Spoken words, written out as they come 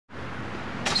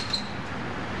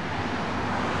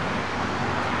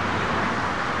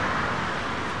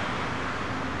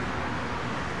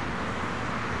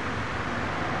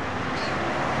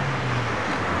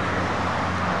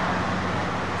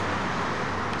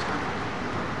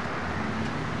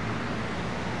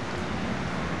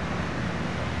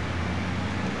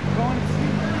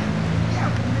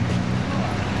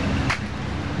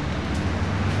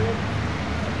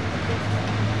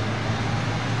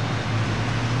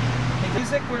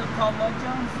music. We're called Mud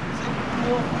Jones. Music.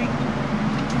 Cool.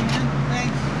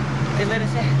 Thanks. They let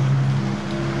us in.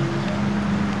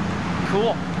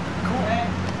 Cool.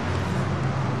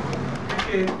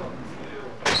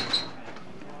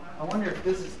 I wonder if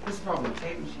this is probably a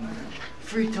tape machine.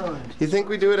 3 times. You think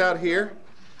we do it out here?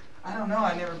 I don't know.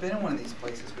 I've never been in one of these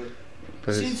places, but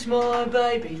Since my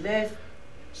baby left,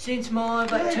 since my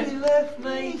baby left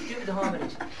me. Do it with the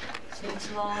harmonies.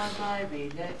 Since my baby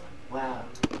left. Wow.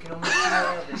 Get on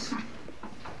my nervous.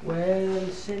 Well,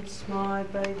 since my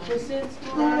baby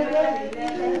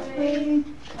left me,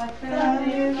 I found a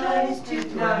new place to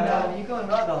dwell. No, you're going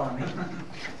right on me.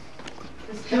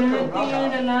 Standing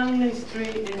along the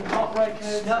street in hot right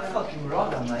coat. Not fucking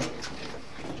right on, mate.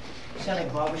 Sounding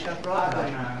barbershop right.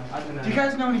 I don't know. Do you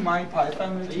guys know any Monty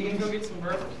Python movies? You can go get some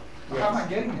burgers. How am I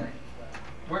getting there?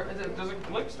 Where is it? There's a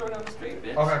liquor store down the street,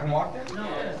 bitch. Okay, I can walk there? No.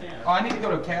 Yeah. Oh, I need to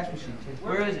go to a cash machine too.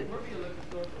 Where is it?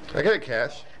 I got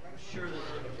cash. You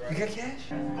got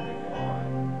cash?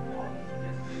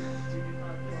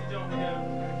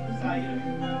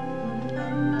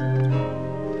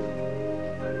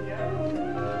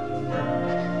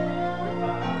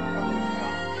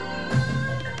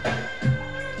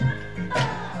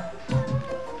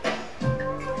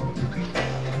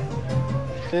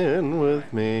 In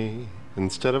with me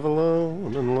instead of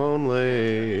alone and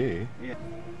lonely.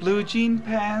 Blue jean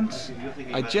pants.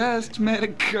 I just met a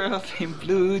girl in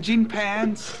blue jean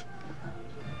pants.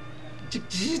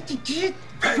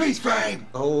 Freeze frame.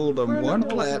 Hold 'em, 1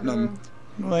 platinum.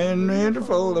 When to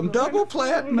fold 'em, double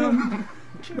platinum.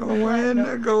 Know when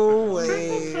to go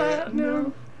away.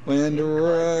 When to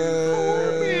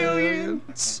run.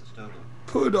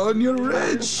 Put on your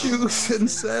red shoes and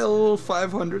sell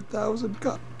 500,000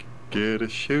 copies. Get a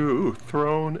shoe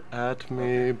thrown at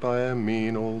me by a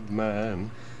mean old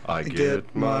man. I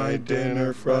get my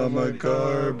dinner from a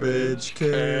garbage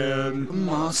can.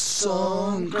 My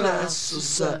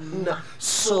sunglasses are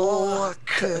so I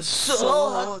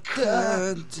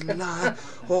can't lie.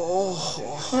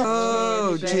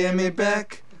 Oh, Jimmy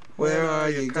Beck, where are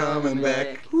you coming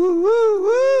back? Woo, woo,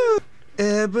 woo.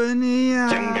 Ebony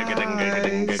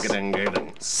eyes,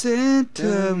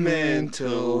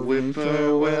 sentimental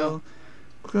whippoorwill,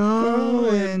 grow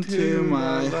into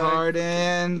my heart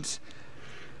and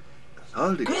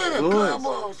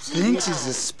thinks she's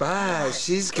a spy.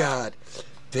 She's got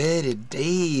Betty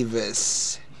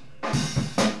Davis.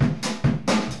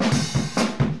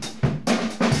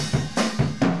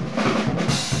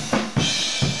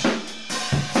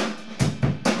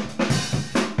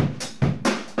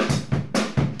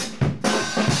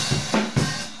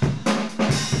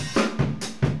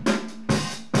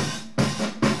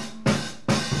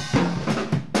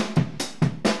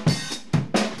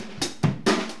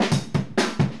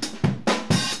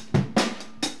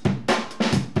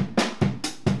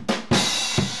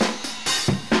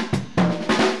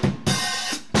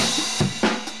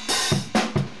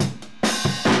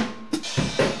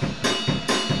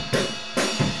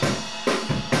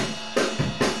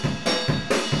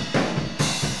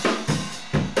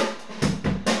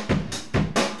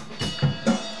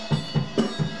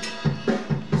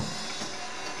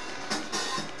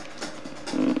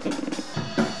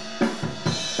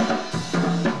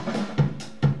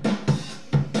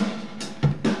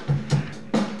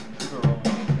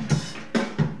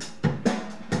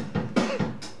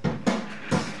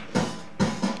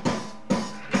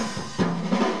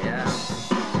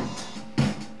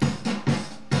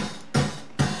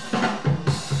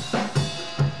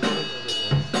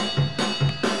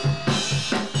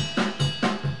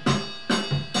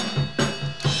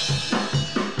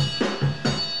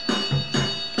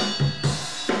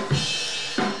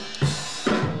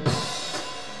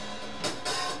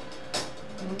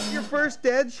 First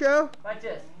Dead show? Watch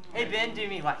this. Hey Ben, do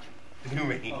me. Watch. Do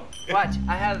me. Watch.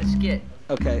 I have a skit.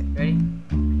 Okay. Ready?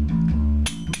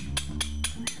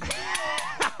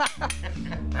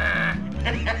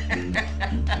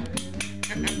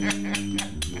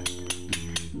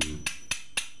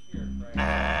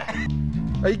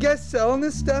 Are you guys selling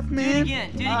this stuff, Do it man?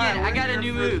 again. Do it again. I got a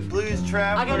new move. Blues I got a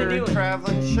Traveler new one.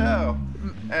 traveling show.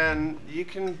 And you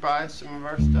can buy some of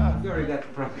our stuff. You already got the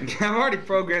program. I've already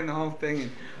programmed the whole thing.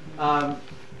 And,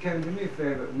 Kevin, do me a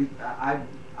favor. I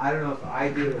don't know if I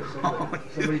do or somebody.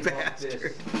 Somebody bought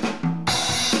this.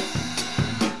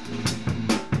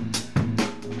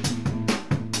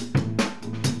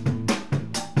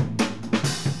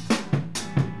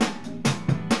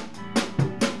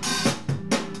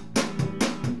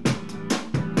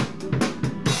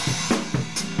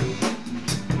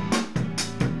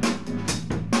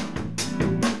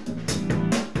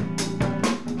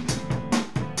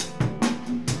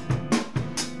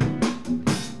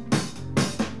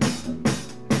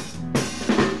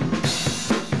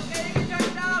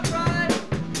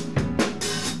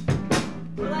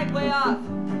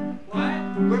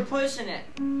 missing it.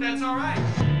 That's all right.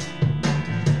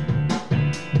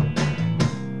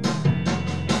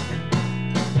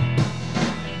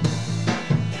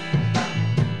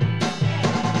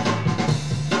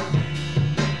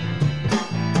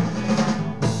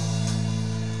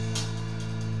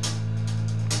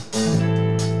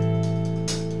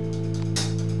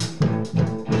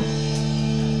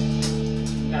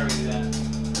 Gotta redo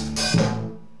that.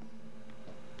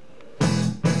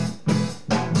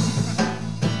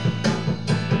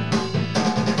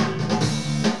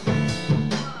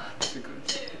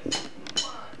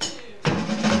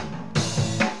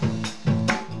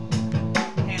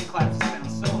 Hand claps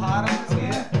sound so hot on this.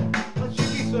 Yeah. Well, it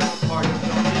should be sort of a party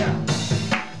song. Yeah.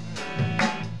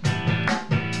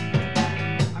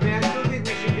 I mean, I still think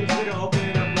we should consider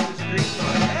opening up with the street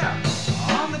song.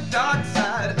 Yeah. On the dark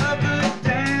side of the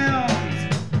downs,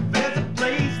 there's a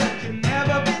place that you've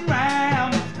never been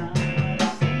round. It's not a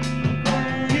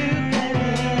secret you can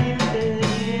live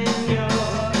in your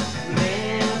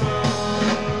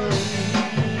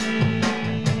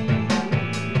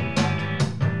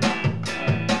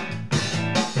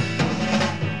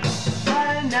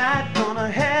Friday night, gonna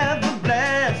have a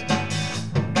blast.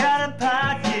 Got a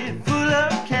pocket full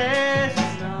of cash.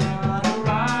 It's not a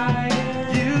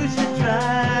riot. You should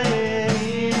try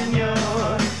it in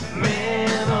your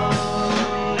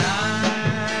memory.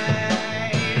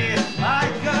 Night is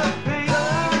like a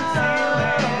painted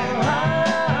ceiling.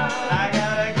 I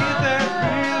gotta get that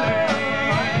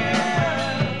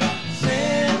feeling.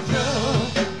 Central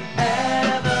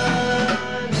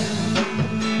Avenue.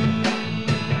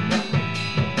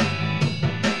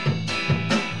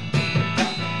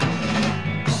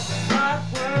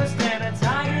 Bratwurst and a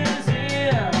tiger's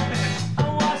ear. I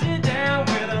wash it down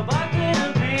with a bucket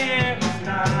of beer. It's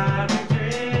not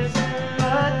nutritious,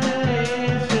 but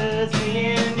delicious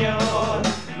in your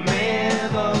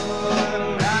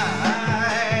memory.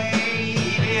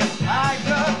 It's like a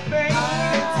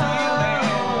painted ceiling.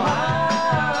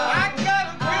 I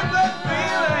gotta get that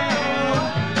feeling.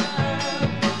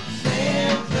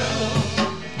 Central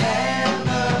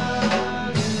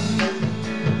Avenue.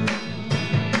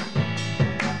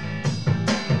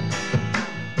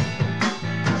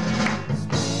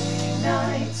 Spring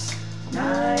nights,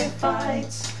 night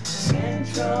fights,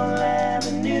 Central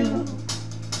Avenue.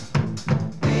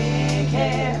 Big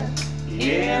hair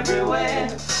everywhere,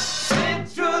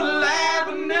 Central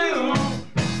Avenue.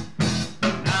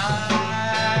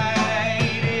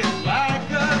 Night is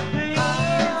like a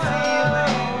painted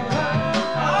ceiling.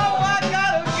 Oh, I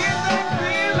gotta get that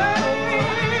feeling,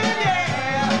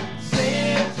 yeah.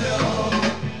 Central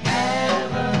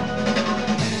Avenue.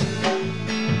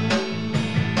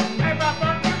 Hey, Papa,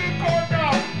 give me corn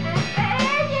dog.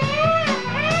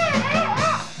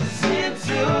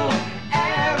 Central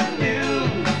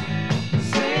Avenue.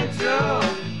 Central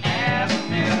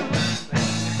Avenue.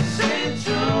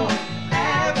 Central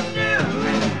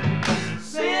Avenue.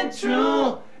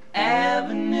 Central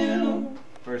Avenue.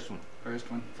 First one.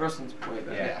 First one's way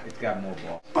better. Yeah, it's got more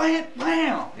ball. Bam,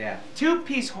 bam. Yeah.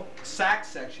 Two-piece sax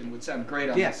section would sound great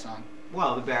on Yeah. this song.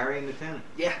 Well, the Barry and the tenor.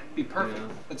 Yeah, be perfect. Yeah.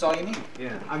 That's all you need.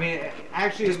 Yeah. I mean,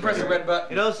 actually, Just press the red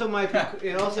button. It also might be.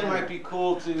 It also might be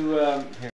cool to.